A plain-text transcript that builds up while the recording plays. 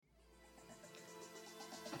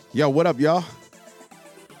Yo, what up, y'all?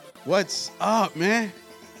 What's up, man?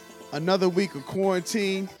 Another week of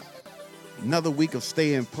quarantine, another week of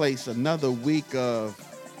stay in place, another week of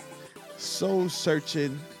soul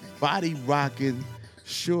searching, body rocking,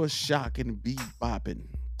 sure shocking, beat bopping.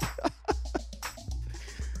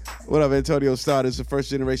 What up, Antonio Starr? This is the First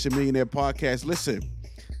Generation Millionaire Podcast. Listen,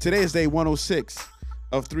 today is day 106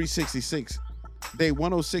 of 366. Day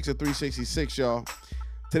 106 of 366, y'all.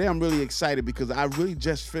 Today I'm really excited because I really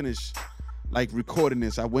just finished recording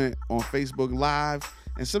this. I went on Facebook Live,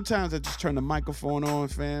 and sometimes I just turn the microphone on,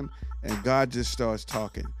 fam, and God just starts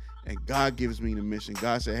talking. And God gives me the mission.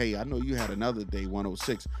 God said, hey, I know you had another day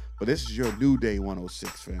 106, but this is your new day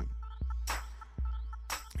 106, fam.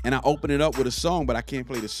 And I open it up with a song, but I can't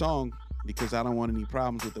play the song because I don't want any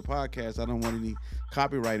problems with the podcast. I don't want any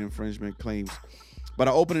copyright infringement claims. But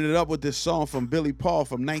I opened it up with this song from Billy Paul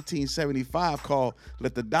from 1975 called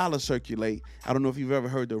Let the Dollar Circulate. I don't know if you've ever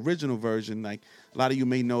heard the original version. Like, a lot of you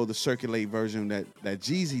may know the Circulate version that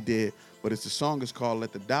Jeezy did, but the song is called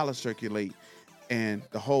Let the Dollar Circulate. And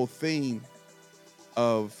the whole theme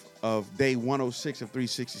of day 106 of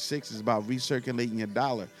 366 is about recirculating your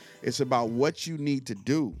dollar. It's about what you need to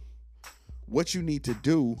do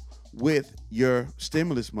with your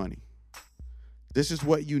stimulus money. This is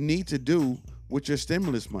what you need to do with your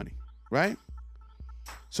stimulus money, right?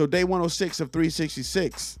 So day 106 of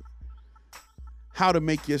 366, how to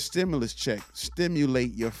make your stimulus check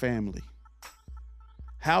stimulate your family.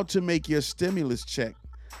 How to make your stimulus check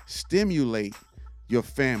stimulate your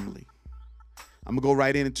family. I'm gonna go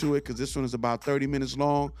right into it because this one is about 30 minutes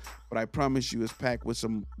long, but I promise you it's packed with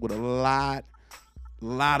a lot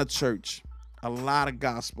of church, a lot of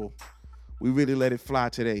gospel. We really let it fly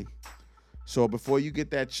today. So before you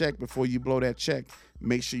get that check, before you blow that check,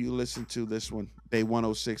 make sure you listen to this one, day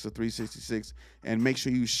 106 of 366, and make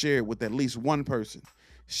sure you share it with at least one person.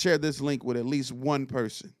 Share this link with at least one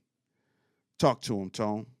person. Talk to them,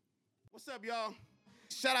 Tone. What's up, y'all?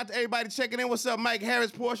 Shout out to everybody checking in. What's up, Mike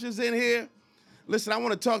Harris? Portia's in here. Listen, I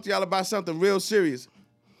want to talk to y'all about something real serious.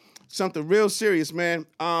 Something real serious, man.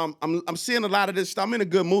 I'm seeing a lot of this stuff. I'm in a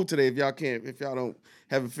good mood today, if y'all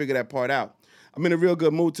haven't figured that part out. I'm in a real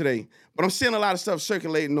good mood today. But I'm seeing a lot of stuff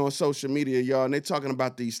circulating on social media, y'all, and they're talking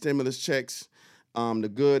about these stimulus checks, the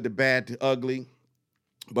good, the bad, the ugly.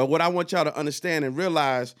 But what I want y'all to understand and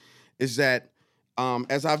realize is that,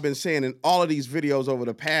 as I've been saying in all of these videos over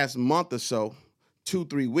the past month or so,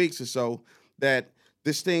 2-3 weeks or so, that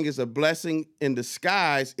this thing is a blessing in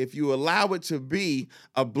disguise if you allow it to be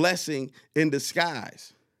a blessing in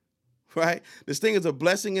disguise. Right? This thing is a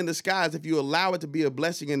blessing in disguise if you allow it to be a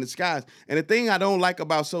blessing in disguise. And the thing I don't like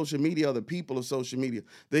about social media or the people of social media,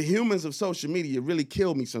 the humans of social media really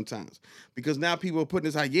kill me sometimes. Because now people are putting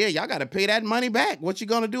this out, yeah, y'all got to pay that money back. What you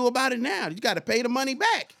going to do about it now? You got to pay the money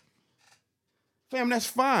back. Fam, that's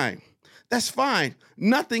fine. That's fine.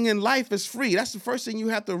 Nothing in life is free. That's the first thing you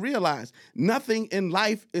have to realize. Nothing in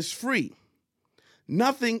life is free.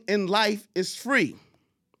 Nothing in life is free.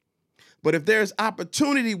 But if there's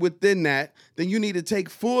opportunity within that, then you need to take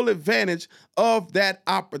full advantage of that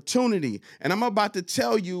opportunity. And I'm about to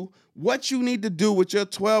tell you what you need to do with your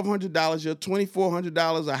 $1,200, your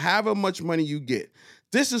 $2,400, or however much money you get.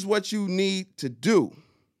 This is what you need to do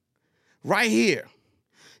right here.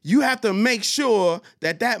 You have to make sure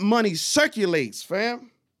that money circulates,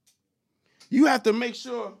 fam. You have to make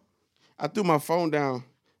sure. I threw my phone down.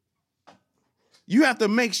 You have to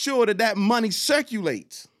make sure that money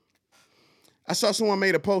circulates. I saw someone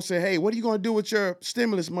made a post saying, hey, what are you going to do with your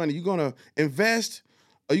stimulus money? You going to invest?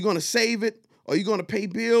 Are you going to save it? Are you going to pay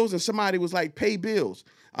bills? And somebody was like, pay bills.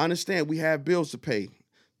 I understand we have bills to pay.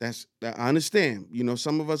 I understand. You know,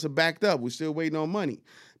 some of us are backed up. We're still waiting on money.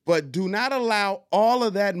 But do not allow all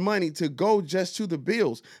of that money to go just to the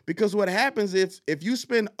bills. Because what happens if you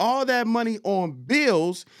spend all that money on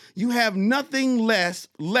bills, you have nothing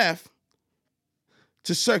left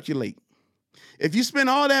to circulate. If you spend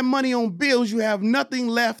all that money on bills, you have nothing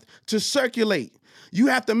left to circulate. You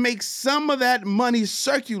have to make some of that money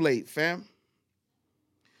circulate, fam.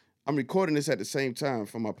 I'm recording this at the same time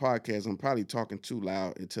for my podcast. I'm probably talking too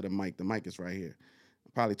loud into the mic. The mic is right here.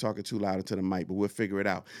 I'm probably talking too loud into the mic, but we'll figure it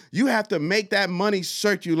out. You have to make that money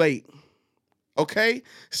circulate. Okay?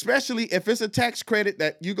 Especially if it's a tax credit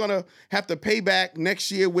that you're going to have to pay back next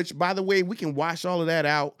year, which, by the way, we can wash all of that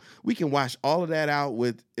out. We can wash all of that out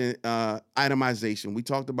with itemization. We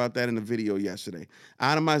talked about that in the video yesterday.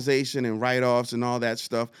 Itemization and write-offs and all that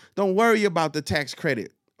stuff. Don't worry about the tax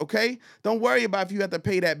credit. Okay? Don't worry about if you have to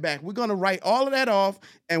pay that back. We're going to write all of that off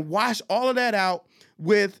and wash all of that out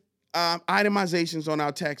with itemizations on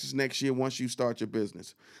our taxes next year once you start your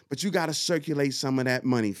business. But you got to circulate some of that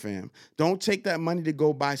money, fam. Don't take that money to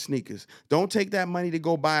go buy sneakers. Don't take that money to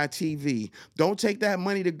go buy a TV. Don't take that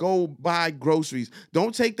money to go buy groceries.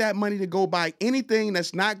 Don't take that money to go buy anything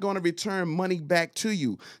that's not going to return money back to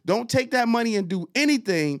you. Don't take that money and do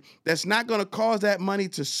anything that's not going to cause that money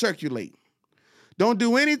to circulate. Don't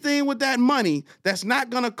do anything with that money that's not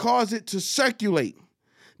going to cause it to circulate.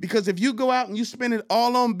 Because if you go out and you spend it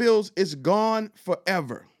all on bills, it's gone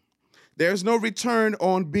forever. There's no return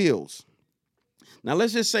on bills. Now,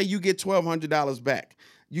 let's just say you get $1,200 back.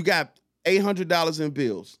 You got $800 in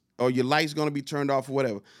bills, or your light's going to be turned off or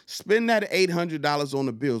whatever. Spend that $800 on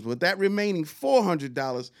the bills. But that remaining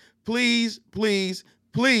 $400, please, please,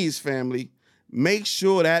 please, family, make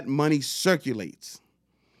sure that money circulates.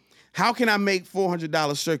 How can I make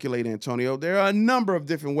 $400 circulate, Antonio? There are a number of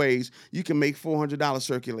different ways you can make $400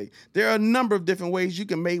 circulate. There are a number of different ways you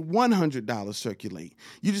can make $100 circulate.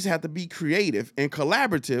 You just have to be creative and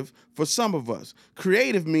collaborative for some of us.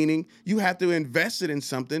 Creative meaning you have to invest it in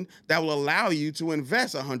something that will allow you to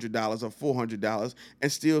invest $100 or $400 and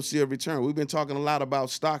still see a return. We've been talking a lot about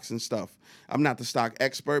stocks and stuff. I'm not the stock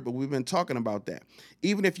expert, but we've been talking about that.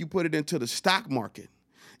 Even if you put it into the stock market,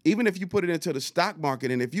 and if you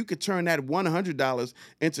could turn that $100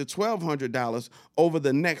 into $1,200 over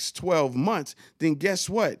the next 12 months, then guess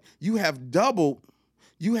what? You have doubled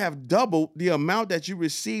the amount that you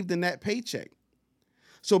received in that paycheck.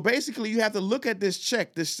 So basically, you have to look at this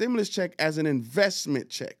stimulus check, as an investment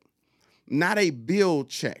check, not a bill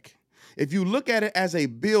check. If you look at it as a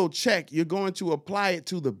bill check, you're going to apply it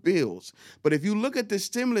to the bills. But if you look at the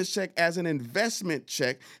stimulus check as an investment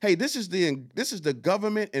check, hey, this is the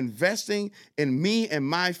government investing in me and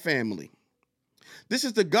my family. This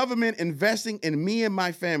is the government investing in me and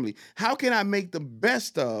my family. How can I make the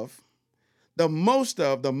most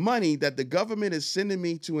of the money that the government is sending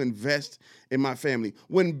me to invest in my family?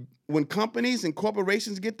 When companies and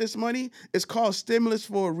corporations get this money, it's called stimulus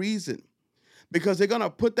for a reason. Because they're going to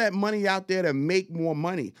put that money out there to make more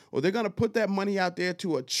money, or they're going to put that money out there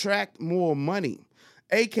to attract more money,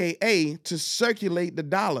 AKA to circulate the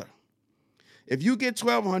dollar. If you get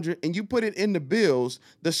 $1,200 and you put it in the bills,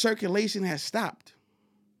 the circulation has stopped.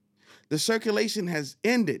 The circulation has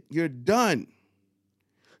ended. You're done.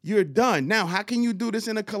 You're done. Now, how can you do this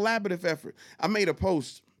in a collaborative effort? I made a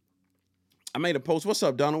post. What's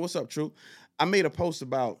up, Donald? What's up, True? I made a post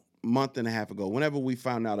about month and a half ago, whenever we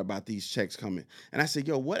found out about these checks coming. And I said,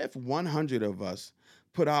 yo, what if 100 of us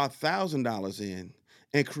put our $1,000 in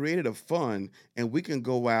and created a fund, and we can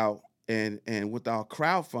go out and with our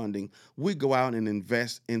crowdfunding, we go out and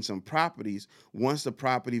invest in some properties once the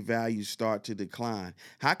property values start to decline?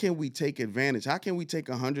 How can we take advantage? How can we take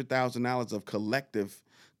 $100,000 of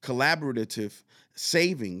collaborative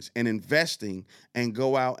savings and investing and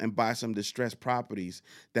go out and buy some distressed properties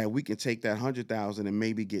that we can take that $100,000 and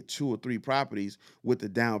maybe get 2 or 3 properties with the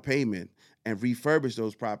down payment and refurbish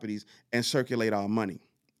those properties and circulate our money,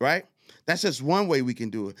 right? That's just one way we can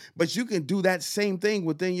do it. But you can do that same thing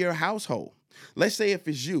within your household. Let's say if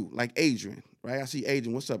it's you, like Adrian, right? I see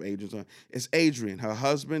Adrian. What's up, Adrian? It's Adrian, her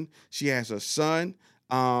husband. She has a son,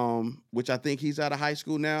 which I think he's out of high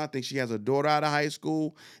school now. I think she has a daughter out of high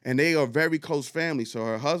school, and they are very close family. So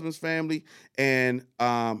her husband's family and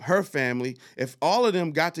her family, if all of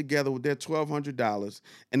them got together with their $1,200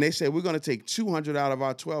 and they said, we're going to take $200 out of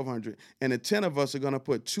our $1,200, and the 10 of us are going to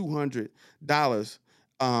put $200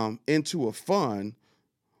 into a fund,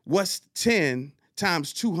 what's 10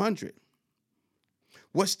 times 200?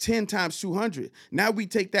 What's 10 times 200? Now we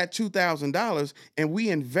take that $2,000 and we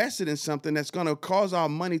invest it in something that's going to cause our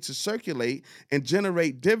money to circulate and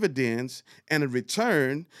generate dividends and a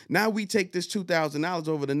return. Now we take this $2,000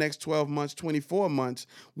 over the next 12 months, 24 months.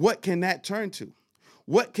 What can that turn to?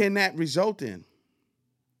 What can that result in?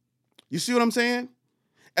 You see what I'm saying?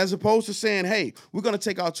 As opposed to saying, hey, we're going to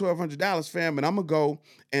take our $1,200, fam, and I'm going to go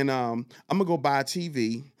and I'm going to go buy a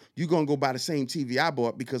TV. You're going to go buy the same TV I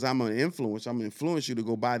bought because I'm an influencer. I'm going to influence you to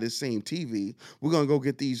go buy this same TV. We're going to go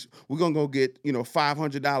get these. We're going to go get,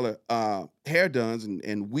 $500 hair dones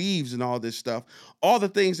and weaves and all this stuff. All the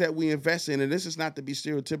things that we invest in. And this is not to be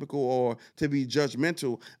stereotypical or to be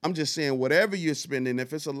judgmental. I'm just saying whatever you're spending,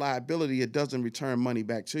 if it's a liability, it doesn't return money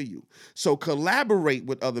back to you. So collaborate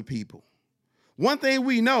with other people. One thing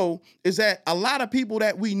we know is that a lot of people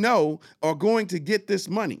that we know are going to get this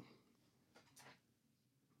money.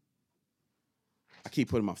 I keep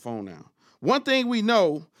putting my phone down. One thing we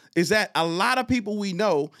know is that a lot of people we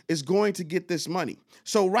know is going to get this money.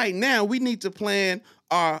 So right now we need to plan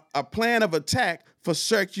a plan of attack for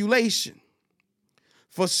circulation.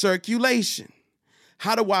 For circulation.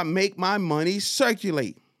 How do I make my money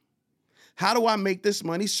circulate? How do I make this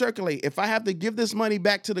money circulate? If I have to give this money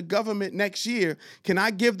back to the government next year, can I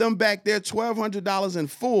give them back their $1,200 in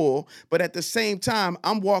full, but at the same time,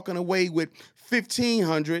 I'm walking away with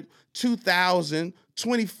 $1,500, $2,000,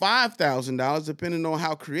 $25,000, depending on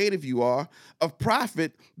how creative you are, of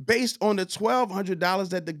profit based on the $1,200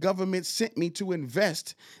 that the government sent me to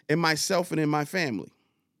invest in myself and in my family?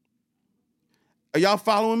 Are y'all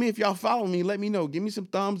following me? If y'all following me, let me know. Give me some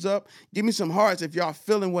thumbs up. Give me some hearts if y'all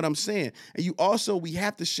feeling what I'm saying. And we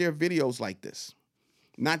have to share videos like this.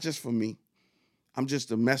 Not just for me. I'm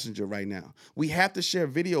just a messenger right now. We have to share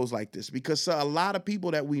videos like this because a lot of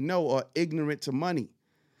people that we know are ignorant to money.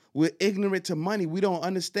 We're ignorant to money. We don't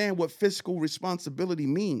understand what fiscal responsibility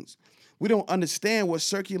means. We don't understand what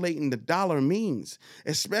circulating the dollar means,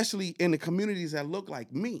 especially in the communities that look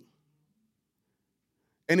like me.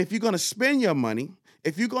 And if you're going to spend your money,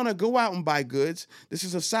 if you're going to go out and buy goods, this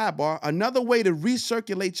is a sidebar. Another way to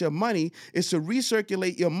recirculate your money is to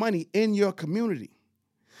recirculate your money in your community.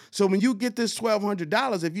 So when you get this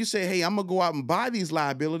 $1,200, if you say, hey, I'm going to go out and buy these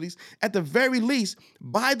liabilities, at the very least,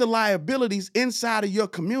 buy the liabilities inside of your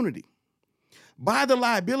community. Buy the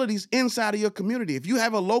liabilities inside of your community. If you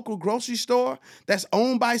have a local grocery store that's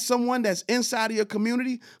owned by someone that's inside of your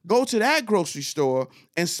community, go to that grocery store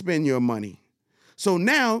and spend your money. So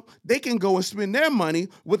now they can go and spend their money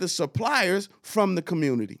with the suppliers from the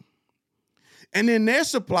community. And then their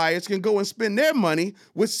suppliers can go and spend their money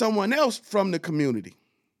with someone else from the community,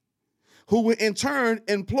 who will in turn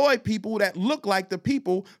employ people that look like the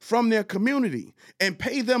people from their community and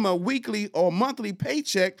pay them a weekly or monthly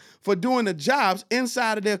paycheck for doing the jobs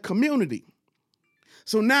inside of their community.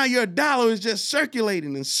 So now your dollar is just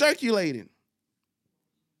circulating and circulating.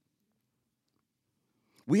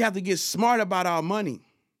 We have to get smart about our money.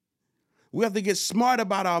 We have to get smart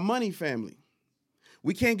about our money, family.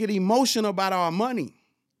 We can't get emotional about our money.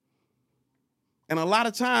 And a lot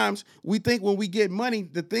of times we think when we get money,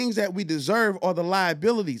 the things that we deserve are the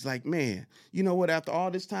liabilities. Like, man, you know what? After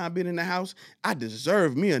all this time being in the house, I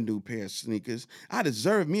deserve me a new pair of sneakers. I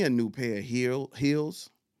deserve me a new pair of heels.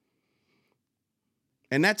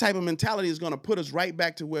 And that type of mentality is going to put us right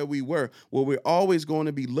back to where we were, where we're always going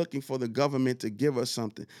to be looking for the government to give us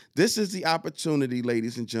something. This is the opportunity,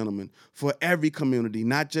 ladies and gentlemen, for every community,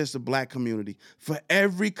 not just the Black community, for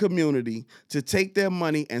every community to take their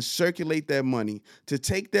money and circulate their money, to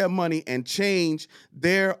take their money and change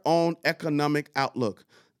their own economic outlook.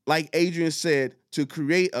 Like Adrian said, to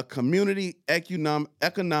create a community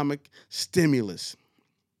economic stimulus.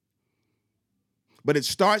 But it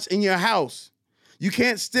starts in your house. You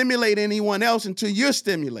can't stimulate anyone else until you're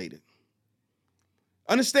stimulated.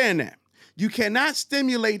 Understand that. You cannot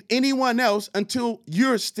stimulate anyone else until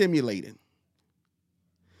you're stimulated.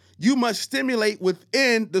 You must stimulate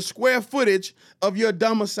within the square footage of your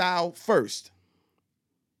domicile first.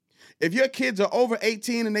 If your kids are over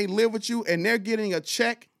 18 and they live with you and they're getting a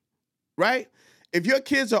check, right? If your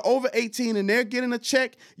kids are over 18 and they're getting a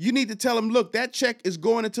check, you need to tell them, look, that check is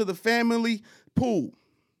going into the family pool.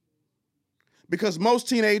 Because most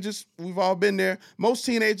teenagers, we've all been there, most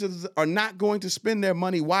teenagers are not going to spend their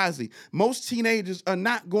money wisely. Most teenagers are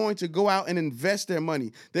not going to go out and invest their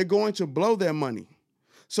money. They're going to blow their money.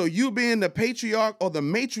 So you being the patriarch or the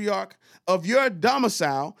matriarch of your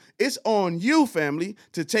domicile, it's on you, family,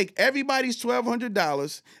 to take everybody's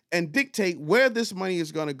 $1,200 and dictate where this money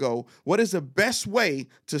is going to go. What is the best way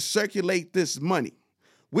to circulate this money?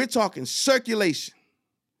 We're talking circulation.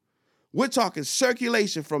 We're talking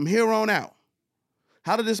circulation from here on out.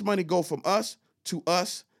 How did this money go from us to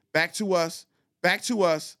us, back to us, back to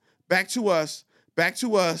us, back to us, back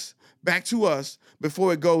to us, back to us,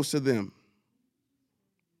 before it goes to them?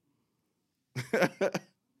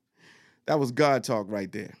 That was God talk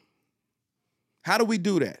right there. How do we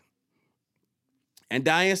do that? And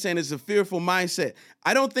Diane saying it's a fearful mindset.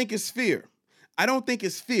 I don't think it's fear. I don't think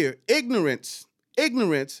it's fear. Ignorance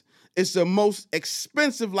is the most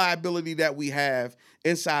expensive liability that we have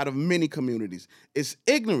inside of many communities. It's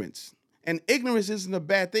ignorance. And ignorance isn't a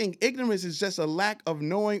bad thing. Ignorance is just a lack of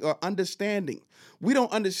knowing or understanding. We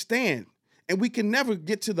don't understand. And we can never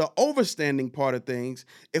get to the overstanding part of things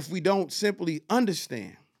if we don't simply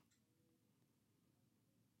understand.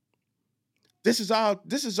 This is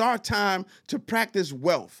our time to practice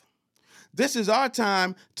wealth. This is our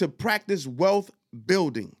time to practice wealth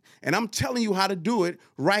building. And I'm telling you how to do it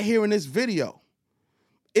right here in this video.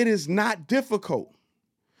 It is not difficult.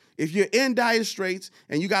 If you're in dire straits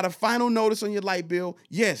and you got a final notice on your light bill,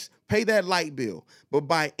 yes, pay that light bill. But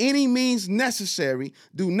by any means necessary,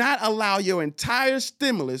 do not allow your entire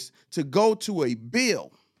stimulus to go to a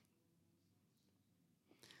bill.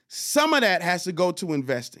 Some of that has to go to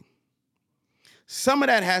investing. Some of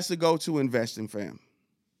that has to go to investing, fam.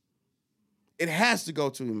 It has to go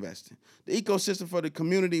to investing. The ecosystem for the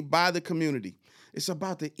community, by the community. It's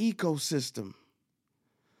about the ecosystem.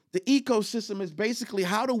 The ecosystem is basically,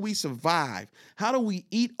 how do we survive? How do we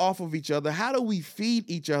eat off of each other? How do we feed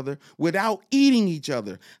each other without eating each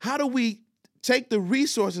other? How do we take the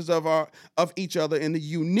resources of each other and the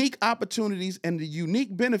unique opportunities and the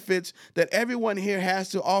unique benefits that everyone here has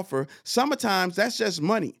to offer? Sometimes that's just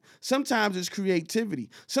money. Sometimes it's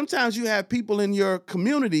creativity. Sometimes you have people in your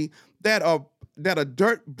community that are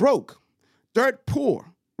dirt broke, dirt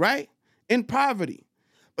poor, right? In poverty,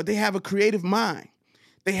 but they have a creative mind.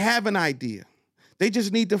 They have an idea. They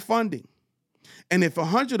just need the funding. And if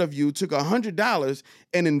 100 of you took $100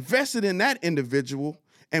 and invested in that individual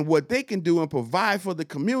and what they can do and provide for the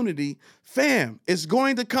community, fam, it's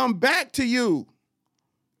going to come back to you.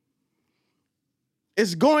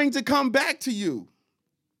 It's going to come back to you.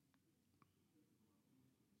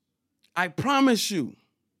 I promise you.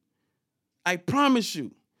 I promise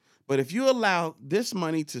you. But if you allow this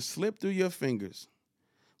money to slip through your fingers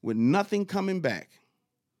with nothing coming back,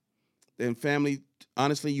 then family,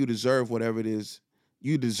 honestly, you deserve whatever it is.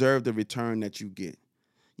 You deserve the return that you get.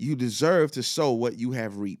 You deserve to sow what you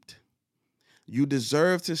have reaped. You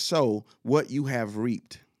deserve to sow what you have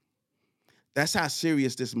reaped. That's how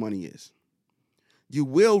serious this money is. You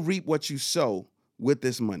will reap what you sow with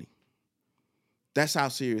this money. That's how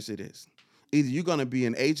serious it is. Either you're going to be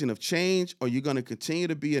an agent of change or you're going to continue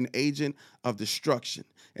to be an agent of destruction.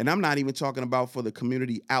 And I'm not even talking about for the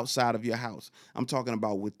community outside of your house. I'm talking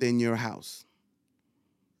about within your house.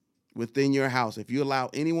 Within your house. If you allow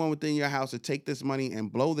anyone within your house to take this money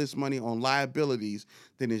and blow this money on liabilities,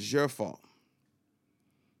 then it's your fault.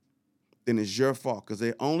 Then it's your fault, because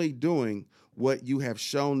they're only doing what you have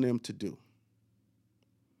shown them to do.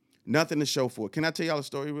 Nothing to show for it. Can I tell y'all a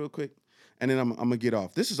story real quick? And then I'm going to get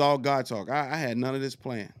off. This is all God talk. I had none of this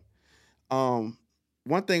planned.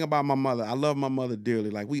 One thing about my mother, I love my mother dearly.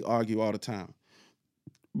 Like, we argue all the time.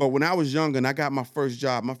 But when I was younger and I got my first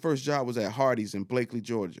job was at Hardee's in Blakely,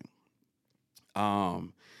 Georgia. I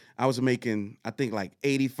was making, I think, like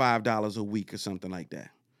 $85 a week or something like that.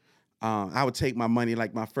 I would take my money,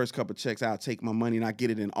 like my first couple of checks, I would take my money and I get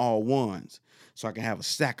it in all ones so I can have a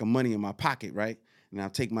stack of money in my pocket, right? And I'll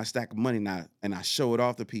take my stack of money and I show it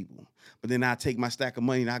off to people. But then I take my stack of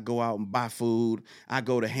money and I go out and buy food. I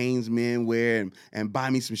go to Hanes Men Wear and buy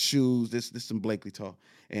me some shoes. This some Blakely talk.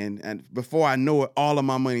 And before I know it, all of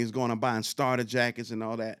my money is going. I'm buying starter jackets and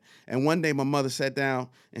all that. And one day my mother sat down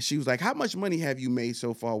and she was like, "How much money have you made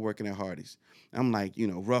so far working at Hardee's?" I'm like,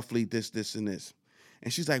 roughly this, and this.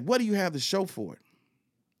 And she's like, "What do you have to show for it?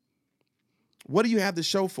 What do you have to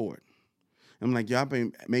show for it?" I'm like, "Y'all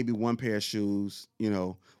been maybe one pair of shoes,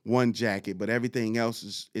 one jacket, but everything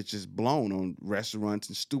else it's just blown on restaurants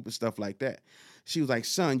and stupid stuff like that." She was like,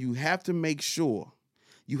 "Son, you have to make sure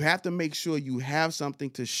you have something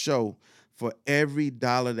to show for every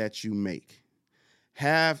dollar that you make.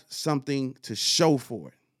 Have something to show for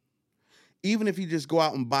it. Even if you just go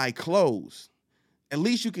out and buy clothes, at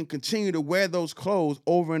least you can continue to wear those clothes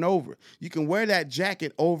over and over. You can wear that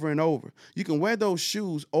jacket over and over. You can wear those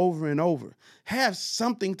shoes over and over. Have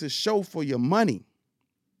something to show for your money.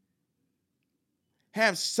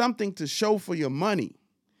 Have something to show for your money."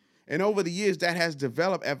 And over the years, that has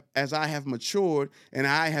developed as I have matured and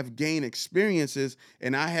I have gained experiences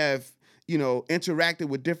and I have, interacted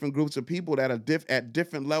with different groups of people that are at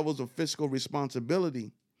different levels of fiscal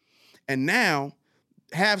responsibility. And now,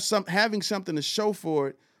 having something to show for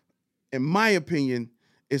it, in my opinion,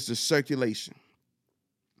 is the circulation.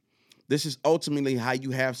 This is ultimately how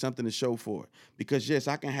you have something to show for it. Because yes,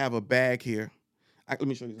 I can have a bag here. Let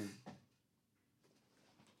me show you something.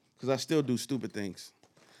 Because I still do stupid things.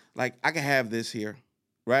 Like, I can have this here,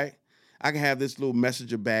 right? I can have this little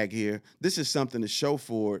messenger bag here. This is something to show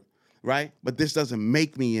for it, right? But this doesn't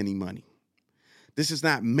make me any money. This is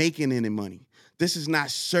not making any money. This is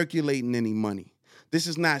not circulating any money. This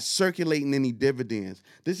is not circulating any dividends.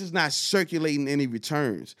 This is not circulating any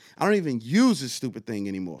returns. I don't even use this stupid thing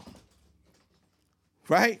anymore.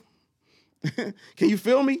 Right? Can you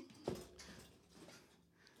feel me?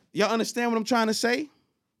 Y'all understand what I'm trying to say?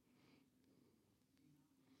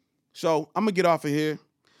 So I'm going to get off of here.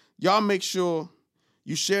 Y'all make sure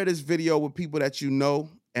you share this video with people that you know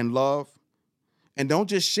and love. And don't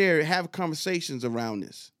just share it. Have conversations around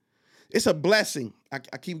this. It's a blessing. I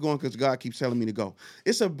keep going because God keeps telling me to go.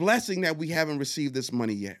 It's a blessing that we haven't received this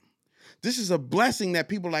money yet. This is a blessing that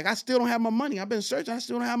people are like, "I still don't have my money. I've been searching. I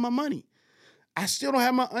still don't have my money. I still don't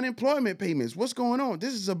have my unemployment payments. What's going on?"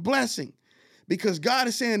 This is a blessing. Because God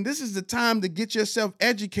is saying this is the time to get yourself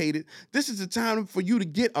educated. This is the time for you to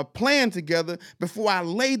get a plan together before I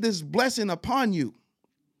lay this blessing upon you.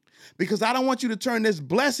 Because I don't want you to turn this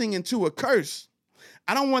blessing into a curse.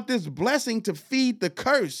 I don't want this blessing to feed the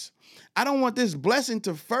curse. I don't want this blessing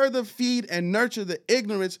to further feed and nurture the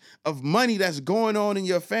ignorance of money that's going on in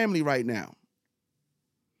your family right now.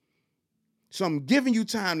 So I'm giving you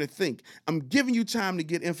time to think. I'm giving you time to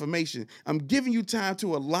get information. I'm giving you time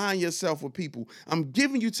to align yourself with people. I'm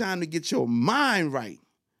giving you time to get your mind right.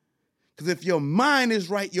 Because if your mind is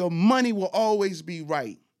right, your money will always be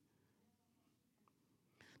right.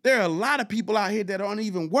 There are a lot of people out here that aren't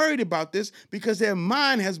even worried about this because their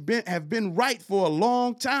mind have been right for a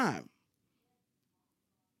long time.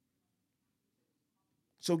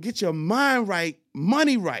 So get your mind right,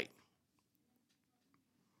 money right.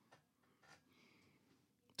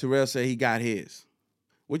 Terrell said he got his.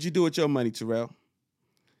 What'd you do with your money, Terrell?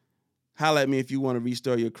 Holler at me if you want to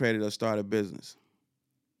restore your credit or start a business.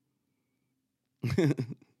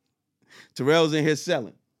 Terrell's in here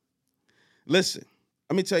selling. Listen,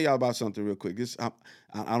 let me tell y'all about something real quick. I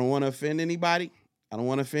don't want to offend anybody. I don't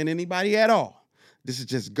want to offend anybody at all. This is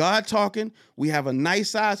just God talking. We have a nice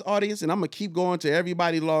size audience, and I'm going to keep going till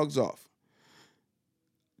everybody logs off.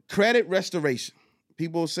 Credit restoration.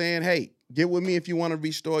 People saying, hey, get with me if you want to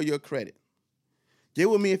restore your credit. Get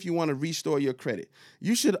with me if you want to restore your credit.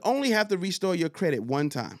 You should only have to restore your credit one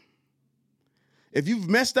time. If you've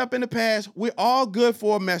messed up in the past, we're all good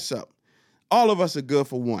for a mess up. All of us are good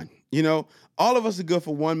for one. You know, all of us are good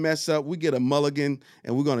for one mess up. We get a mulligan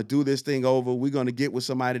and we're going to do this thing over. We're going to get with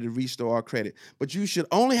somebody to restore our credit. But you should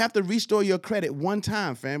only have to restore your credit one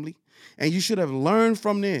time, family. And you should have learned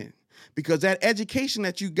from then. Because that education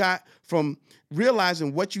that you got from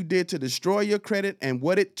realizing what you did to destroy your credit and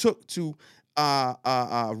what it took to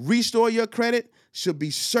restore your credit should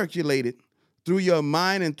be circulated through your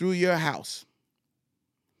mind and through your house.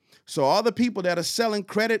 So all the people that are selling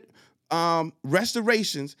credit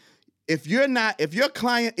restorations, if your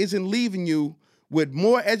client isn't leaving you with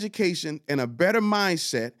more education and a better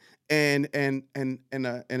mindset and an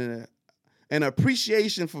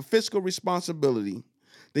appreciation for fiscal responsibility,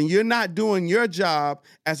 then you're not doing your job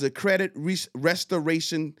as a credit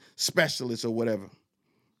restoration specialist or whatever.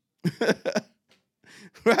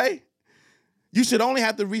 Right? You should only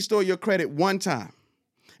have to restore your credit one time.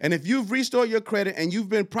 And if you've restored your credit and you've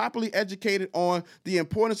been properly educated on the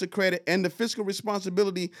importance of credit and the fiscal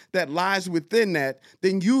responsibility that lies within that,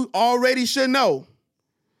 then you already should know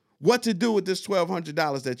what to do with this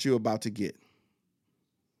 $1,200 that you're about to get.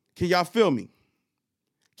 Can y'all feel me?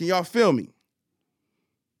 Can y'all feel me?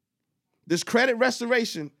 This credit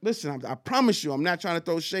restoration, listen, I promise you, I'm not trying to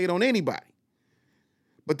throw shade on anybody.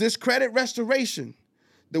 But this credit restoration,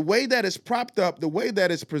 the way that it's propped up, the way that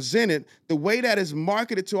it's presented, the way that it's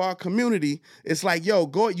marketed to our community, it's like, yo,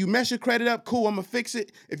 go, you mess your credit up, cool, I'm going to fix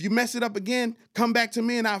it. If you mess it up again, come back to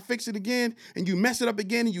me and I'll fix it again. And you mess it up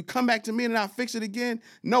again and you come back to me and I'll fix it again.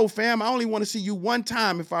 No, fam, I only want to see you one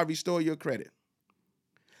time if I restore your credit.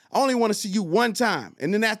 I only want to see you one time.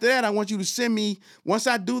 And then after that, I want you to send me, once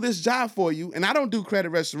I do this job for you, and I don't do credit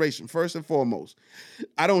restoration, first and foremost.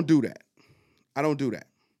 I don't do that. I don't do that.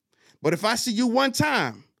 But if I see you one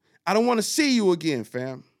time, I don't want to see you again,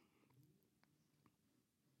 fam.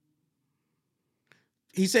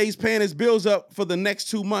 He said he's paying his bills up for the next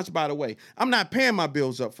 2 months, by the way. I'm not paying my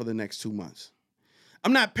bills up for the next 2 months.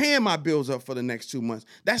 I'm not paying my bills up for the next 2 months.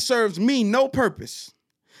 That serves me no purpose.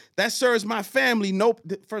 That serves my family no.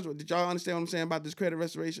 First of all, did y'all understand what I'm saying about this credit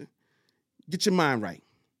restoration? Get your mind right.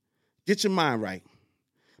 Get your mind right.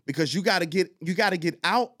 Because you gotta get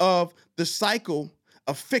out of the cycle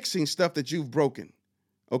of fixing stuff that you've broken.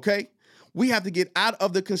 Okay? We have to get out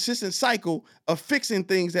of the consistent cycle of fixing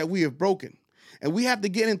things that we have broken. And we have to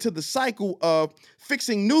get into the cycle of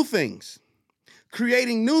fixing new things,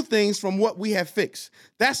 creating new things from what we have fixed.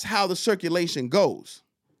 That's how the circulation goes.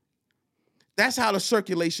 That's how the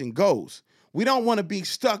circulation goes. We don't want to be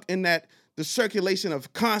stuck in the circulation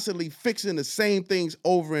of constantly fixing the same things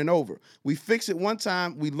over and over. We fix it one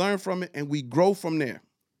time, we learn from it, and we grow from there.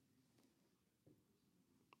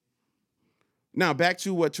 Now, back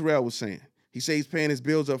to what Terrell was saying. He said he's paying his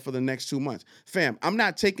bills up for the next 2 months. Fam, I'm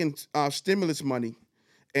not taking stimulus money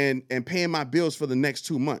and paying my bills for the next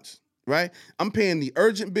 2 months, right? I'm paying the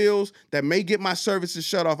urgent bills that may get my services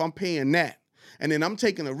shut off. I'm paying that. And then I'm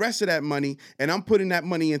taking the rest of that money and I'm putting that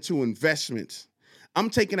money into investments. I'm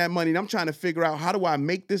taking that money and I'm trying to figure out, how do I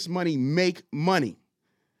make this money make money?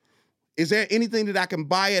 Is there anything that I can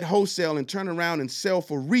buy at wholesale and turn around and sell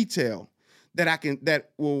for retail that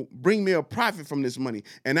will bring me a profit from this money.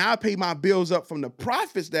 And I'll pay my bills up from the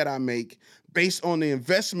profits that I make based on the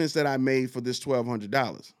investments that I made for this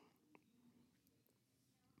 $1,200.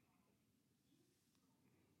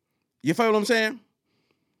 You feel what I'm saying?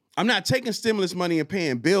 I'm not taking stimulus money and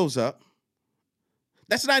paying bills up.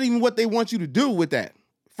 That's not even what they want you to do with that.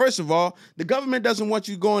 First of all, the government doesn't want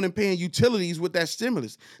you going and paying utilities with that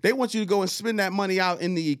stimulus. They want you to go and spend that money out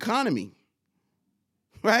in the economy,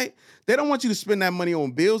 right? They don't want you to spend that money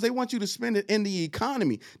on bills. They want you to spend it in the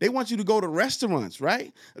economy. They want you to go to restaurants,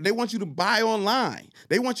 right? They want you to buy online.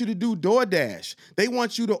 They want you to do DoorDash. They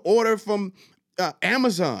want you to order from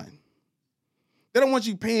Amazon. They don't want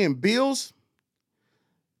you paying bills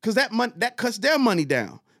because that cuts their money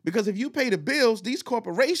down. Because if you pay the bills, these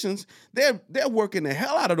corporations, they're working the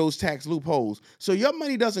hell out of those tax loopholes. So your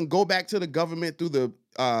money doesn't go back to the government through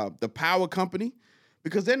the power company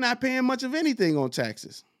because they're not paying much of anything on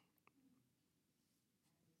taxes.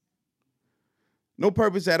 No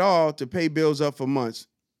purpose at all to pay bills up for months.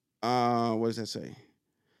 What does that say?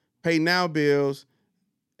 Pay now bills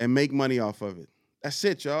and make money off of it. That's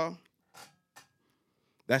it, y'all.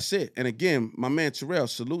 That's it. And again, my man Terrell,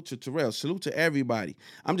 salute to Terrell. Salute to everybody.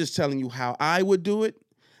 I'm just telling you how I would do it.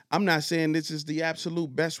 I'm not saying this is the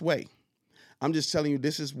absolute best way. I'm just telling you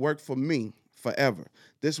this has worked for me forever.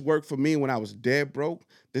 This worked for me when I was dead broke.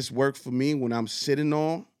 This worked for me when I'm sitting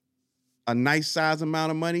on a nice size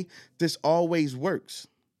amount of money. This always works.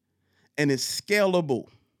 And it's scalable.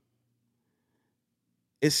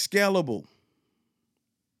 It's scalable.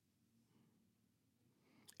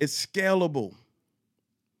 It's scalable.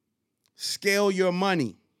 Scale your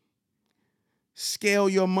money. Scale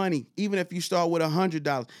your money. Even if you start with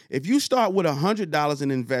 $100. If you start with $100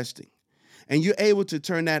 in investing and you're able to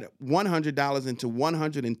turn that $100 into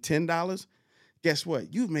 $110, guess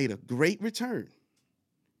what? You've made a great return.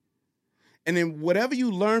 And then whatever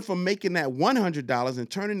you learn from making that $100 and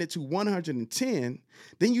turning it to 110,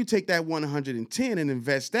 then you take that 110 and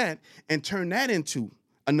invest that and turn that into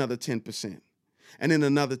another 10%. And then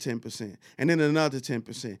another 10%, and then another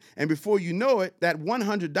 10%. And before you know it, that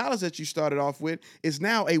 $100 that you started off with is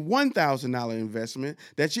now a $1,000 investment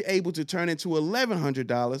that you're able to turn into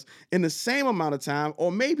 $1,100 in the same amount of time,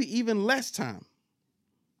 or maybe even less time.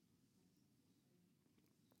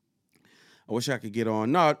 I wish I could get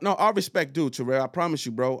on. No, all respect due, Terrell. I promise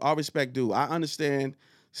you, bro. All respect due. I understand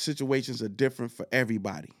situations are different for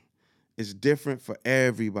everybody. It's different for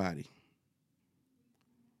everybody.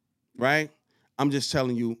 Right? I'm just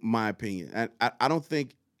telling you my opinion. And I don't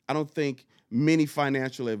think many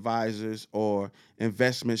financial advisors or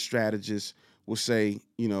investment strategists will say,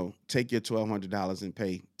 take your $1,200 and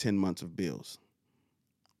pay 10 months of bills.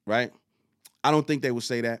 Right? I don't think they would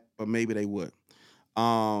say that, but maybe they would.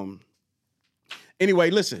 Anyway,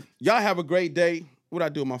 listen, y'all have a great day. What'd I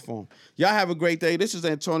do with my phone? Y'all have a great day. This is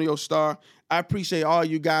Antonio Starr. I appreciate all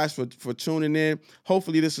you guys for tuning in.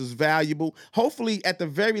 Hopefully this is valuable. Hopefully, at the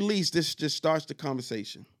very least, this just starts the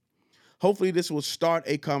conversation. Hopefully this will start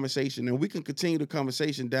a conversation, and we can continue the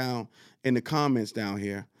conversation down in the comments down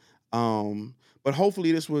here. But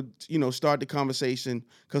hopefully this would, start the conversation,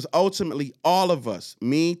 because ultimately all of us,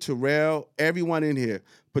 me, Terrell, everyone in here,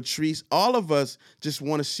 Patrice, all of us just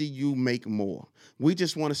want to see you make more. We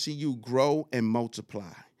just want to see you grow and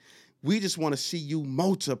multiply. We just want to see you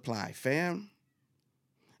multiply, fam.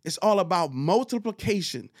 It's all about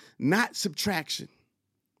multiplication, not subtraction.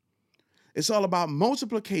 It's all about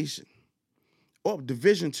multiplication, or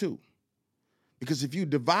division too. Because if you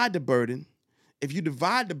divide the burden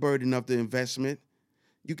of the investment,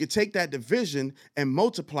 you can take that division and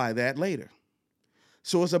multiply that later.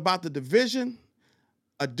 So it's about the division,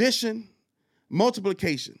 addition,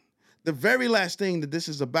 multiplication. The very last thing that this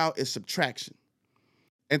is about is subtraction.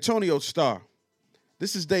 Antonio Starr,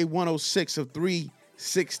 this is day 106 of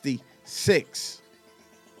 366.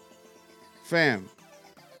 Fam,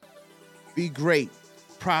 be great,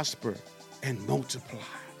 prosper, and multiply.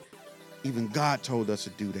 Even God told us to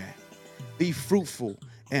do that. Be fruitful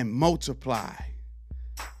and multiply.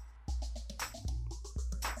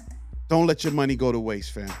 Don't let your money go to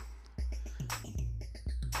waste, fam.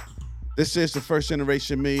 This is the First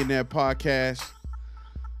Generation Millionaire Podcast.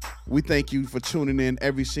 We thank you for tuning in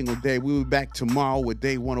every single day. We'll be back tomorrow with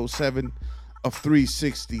day 107 of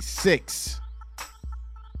 366.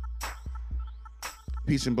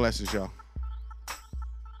 Peace and blessings, y'all.